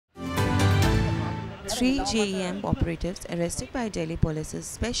Three JEM operatives arrested by Delhi Police's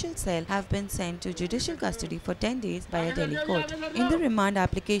special cell have been sent to judicial custody for 10 days by a Delhi court. In the remand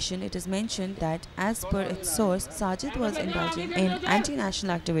application, it is mentioned that, as per its source, Sajid was indulging in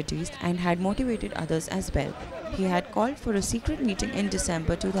anti-national activities and had motivated others as well. He had called for a secret meeting in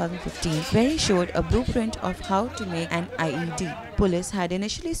December 2015 where he showed a blueprint of how to make an IED. Police had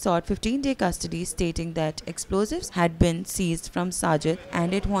initially sought 15-day custody, stating that explosives had been seized from Sajid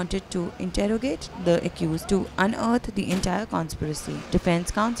and it wanted to interrogate the accused to unearth the entire conspiracy.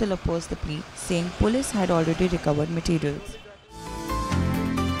 Defense counsel opposed the plea, saying police had already recovered materials.